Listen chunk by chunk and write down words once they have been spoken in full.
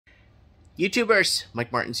YouTubers,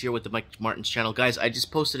 Mike Martins here with the Mike Martins channel. Guys, I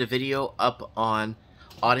just posted a video up on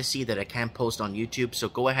Odyssey that I can't post on YouTube, so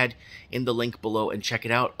go ahead in the link below and check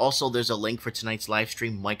it out. Also, there's a link for tonight's live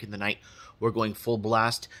stream, Mike in the Night. We're going full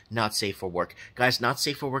blast, not safe for work. Guys, not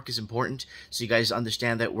safe for work is important, so you guys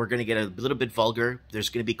understand that we're going to get a little bit vulgar. There's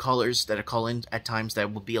going to be callers that are calling at times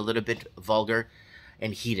that will be a little bit vulgar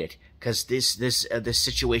and heated, because this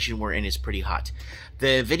situation we're in is pretty hot.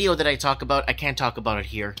 The video that I talk about, I can't talk about it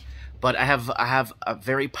here, but I have a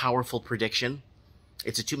very powerful prediction.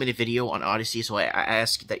 It's a 2-minute video on Odyssey, so I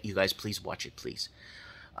ask that you guys please watch it, please.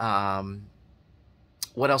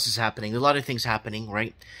 What else is happening? A lot of things happening,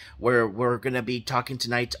 right? We're going to be talking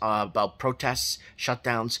tonight about protests,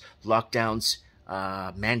 shutdowns, lockdowns,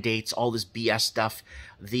 mandates, all this BS stuff.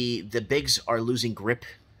 The bigs are losing grip.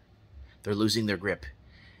 They're losing their grip.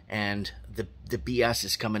 And the BS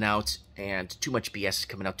is coming out, and too much BS is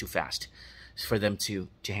coming out too fast for them to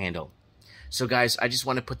handle. So guys, I just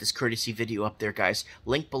want to put this courtesy video up there, guys.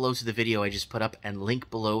 Link below to the video I just put up, and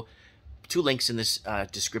link below, 2 links in this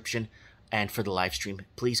description, and for the live stream.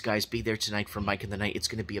 Please, guys, be there tonight for Mike in the Night. It's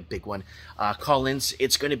going to be a big one. Call-ins,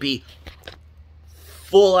 it's going to be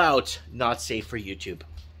full out not safe for YouTube.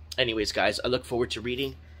 Anyways, guys, I look forward to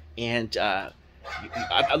reading, and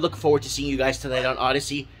I look forward to seeing you guys tonight on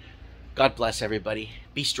Odyssey. God bless everybody.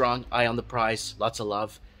 Be strong. Eye on the prize. Lots of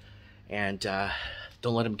love. And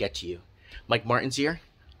don't let them get to you. Mike Martins here.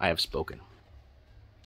 I have spoken.